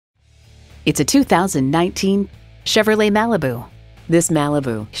It's a 2019 Chevrolet Malibu. This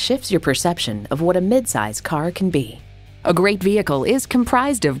Malibu shifts your perception of what a midsize car can be. A great vehicle is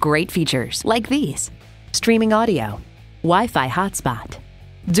comprised of great features like these: streaming audio, Wi-Fi hotspot,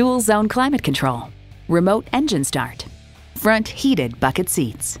 dual zone climate control, remote engine start, front heated bucket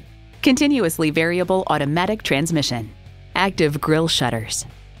seats, continuously variable automatic transmission, active grille shutters,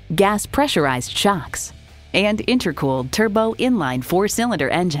 gas pressurized shocks, and intercooled turbo inline 4-cylinder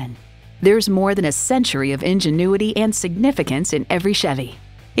engine. There's more than a century of ingenuity and significance in every Chevy.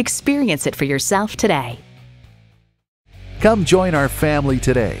 Experience it for yourself today. Come join our family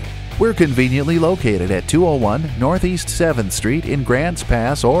today. We're conveniently located at 201 Northeast 7th Street in Grants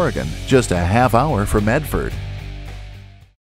Pass, Oregon, just a half hour from Medford.